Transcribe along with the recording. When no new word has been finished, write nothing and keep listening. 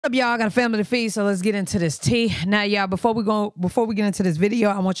Up, y'all? I got a family to feed, so let's get into this tea. Now, y'all, before we get into this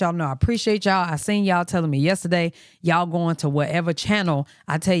video, I want y'all to know I appreciate y'all. I seen y'all telling me yesterday, y'all going to whatever channel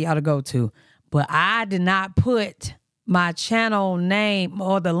I tell y'all to go to. But I did not put my channel name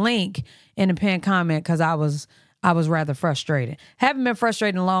or the link in the pinned comment because I was rather frustrated. Haven't been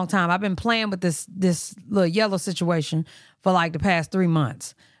frustrated in a long time. I've been playing with this little yellow situation for like the past 3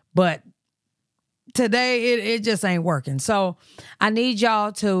 months. But today, it just ain't working. So I need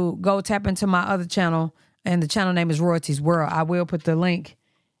y'all to go tap into my other channel, and the channel name is Royalties World. I will put the link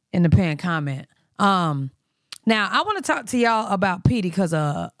in the pinned comment. Now, I want to talk to y'all about Petey because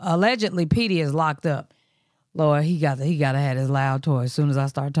allegedly Petey is locked up. Lord, he got to have his loud toy as soon as I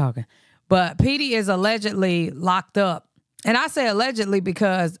start talking. But Petey is allegedly locked up. And I say allegedly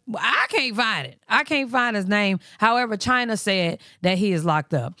because I can't find it. I can't find his name. However, Chyna said that he is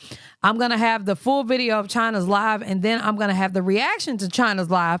locked up. I'm going to have the full video of Chyna's live, and then I'm going to have the reaction to Chyna's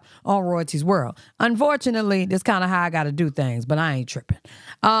live on Royalties World. Unfortunately, this kind of how I got to do things, but I ain't tripping.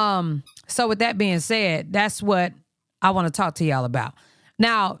 So with that being said, that's what I want to talk to y'all about.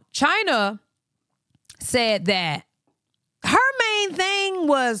 Now, Chyna said that her main thing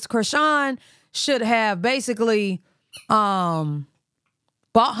was Chrisean should have basically bought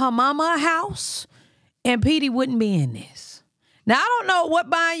her mama a house, and Petey wouldn't be in this. Now, I don't know what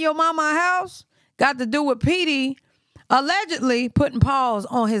buying your mama a house got to do with Petey allegedly putting pause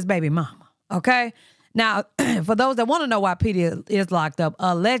on his baby mama, okay? Now, for those that want to know why Petey is locked up,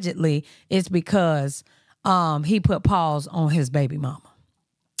 allegedly, it's because he put pause on his baby mama.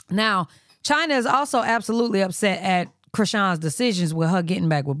 Now, Chyna is also absolutely upset at Chrisean's decisions with her getting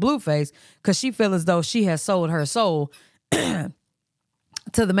back with Blueface because she feels as though she has sold her soul to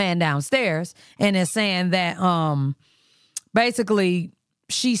the man downstairs, and is saying that basically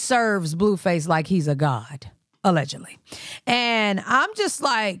she serves Blueface like he's a god, allegedly. And I'm just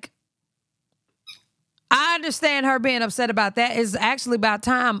like, I understand her being upset about that. It's actually about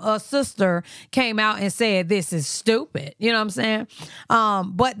time a sister came out and said this is stupid. You know what I'm saying?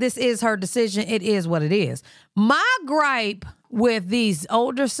 But this is her decision. It is what it is. My gripe with these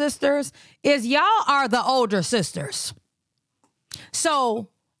older sisters is y'all are the older sisters. So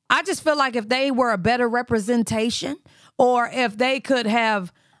I just feel like if they were a better representation, or if they could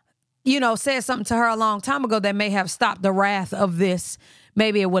have, you know, said something to her a long time ago that may have stopped the wrath of this,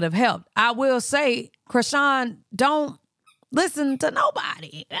 maybe it would have helped. I will say, Chrisean, don't listen to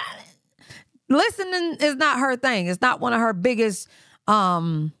nobody. Listening is not her thing. It's not one of her biggest,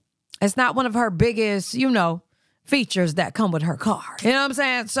 it's not one of her biggest, you know, features that come with her car. You know what I'm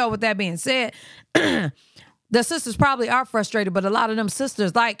saying? So with that being said, the sisters probably are frustrated, but a lot of them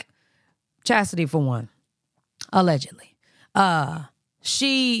sisters, like Chastity for one, allegedly,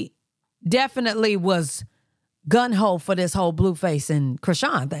 she definitely was gun-ho for this whole Blueface and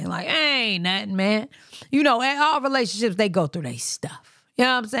Chrisean thing. Like, ain't nothing, man. You know, in all relationships, they go through their stuff. You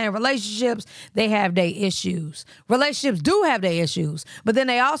know what I'm saying? Relationships, they have their issues. Relationships do have their issues. But then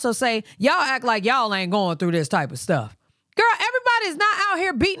they also say, y'all act like y'all ain't going through this type of stuff. Girl, everybody's not out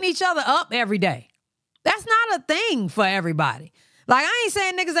here beating each other up every day. That's not a thing for everybody. Like, I ain't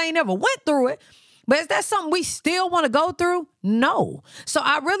saying niggas ain't never went through it, but is that something we still want to go through? No. So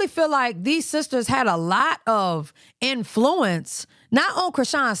I really feel like these sisters had a lot of influence, not on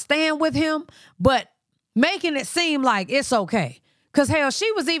Chrisean staying with him, but making it seem like it's okay. Because, hell, she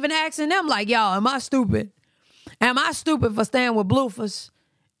was even asking them, like, y'all, am I stupid? Am I stupid for staying with Blueface?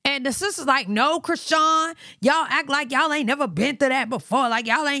 And the sister's like, no, Chrisean, y'all act like y'all ain't never been through that before. Like,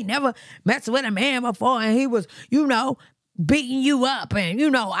 y'all ain't never messed with a man before, and he was, you know, beating you up and, you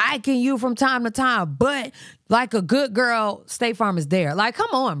know, iking you from time to time. But like a good girl, State Farm is there. Like,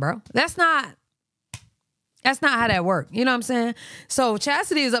 come on, bro. That's not how that works. You know what I'm saying? So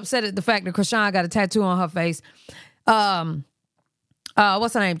Chastity is upset at the fact that Chrisean got a tattoo on her face.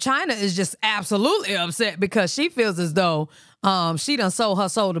 What's her name? Chyna is just absolutely upset because she feels as though she done sold her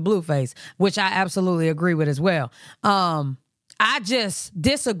soul to Blueface, which I absolutely agree with as well. I just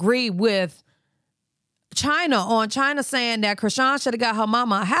disagree with Chyna saying that Chrisean should have got her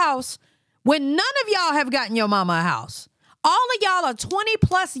mama a house when none of y'all have gotten your mama a house. All of y'all are 20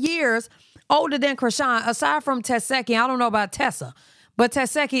 plus years older than Chrisean, aside from Teseki. I don't know about Tessa, but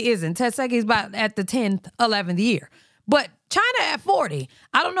Teseki isn't. Teseki's about at the 10th, 11th year. But Chyna at 40.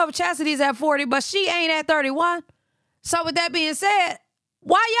 I don't know if Chastity's at 40, but she ain't at 31. So with that being said,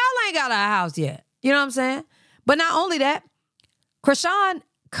 why y'all ain't got a house yet? You know what I'm saying? But not only that, Chrisean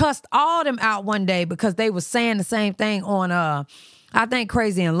cussed all them out one day because they was saying the same thing on, I think,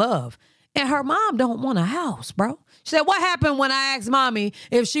 Crazy in Love. And her mom don't want a house, bro. She said, what happened when I asked mommy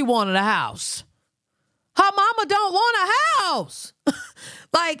if she wanted a house? Her mama don't want a house.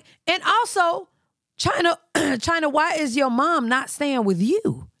 Like, and also, Chyna, why is your mom not staying with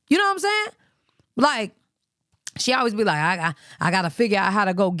you? You know what I'm saying? Like, she always be like, I got to figure out how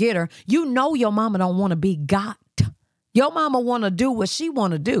to go get her. You know your mama don't want to be got. Your mama want to do what she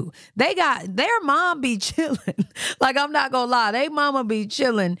want to do. Their mom be chilling. Like, I'm not going to lie. They mama be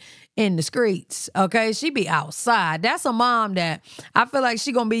chilling in the streets, okay? She be outside. That's a mom that I feel like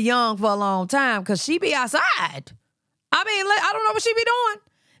she going to be young for a long time because she be outside. I mean, I don't know what she be doing.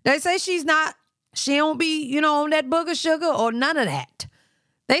 They say she don't be, on that booger sugar or none of that.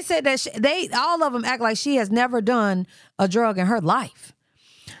 They said that all of them act like she has never done a drug in her life.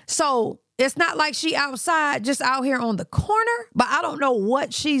 So it's not like she outside, just out here on the corner, but I don't know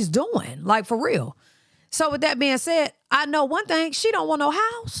what she's doing, like for real. So with that being said, I know one thing, she don't want no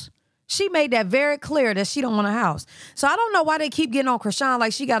house. She made that very clear that she don't want a house. So I don't know why they keep getting on Chrisean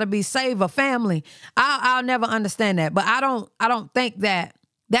like she got to be save a family. I'll never understand that, but I don't think that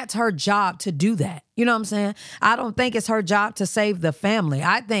that's her job to do that. You know what I'm saying? I don't think it's her job to save the family.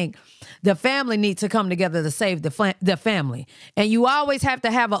 I think the family needs to come together to save the family. And you always have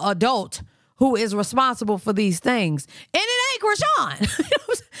to have an adult who is responsible for these things. And it ain't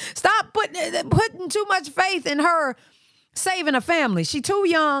Chrisean. Stop putting too much faith in her saving a family. She too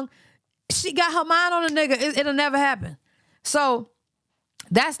young. She got her mind on a nigga. It'll never happen. So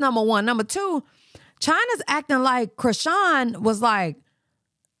that's number one. Number two, Chyna's acting like Chrisean was like,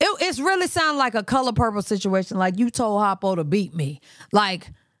 it's really sounding like a Color Purple situation. Like you told Hoppo to beat me.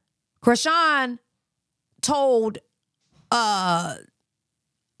 Like Chrisean told, her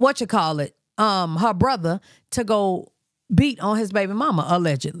brother to go beat on his baby mama,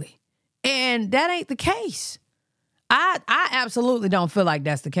 allegedly. And that ain't the case. I absolutely don't feel like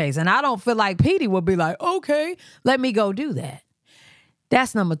that's the case. And I don't feel like Petey would be like, okay, let me go do that.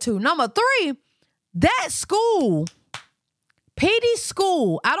 That's number two. Number three, that school, Petey's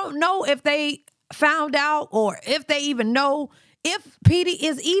school, I don't know if they found out or if they even know if Petey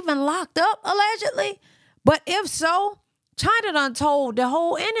is even locked up, allegedly. But if so, Chyna done told the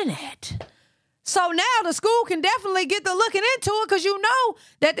whole internet. So now the school can definitely get to looking into it because you know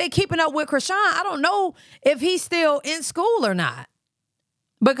that they keeping up with Chrisean. I don't know if he's still in school or not.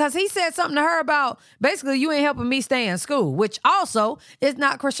 Because he said something to her about, basically, you ain't helping me stay in school, which also is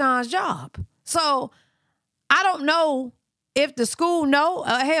not Chrisean's job. So I don't know if the school know.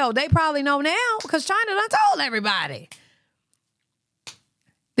 Hell, they probably know now because Chyna done told everybody.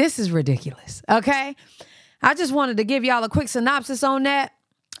 This is ridiculous, okay? I just wanted to give y'all a quick synopsis on that.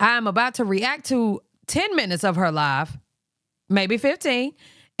 I'm about to react to 10 minutes of her live, maybe 15,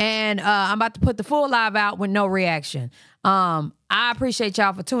 and I'm about to put the full live out with no reaction. I appreciate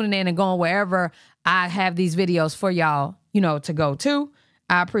y'all for tuning in and going wherever I have these videos for y'all, to go to.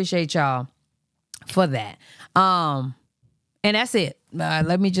 I appreciate y'all for that. And that's it.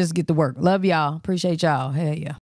 Let me just get to work. Love y'all. Appreciate y'all. Hell yeah.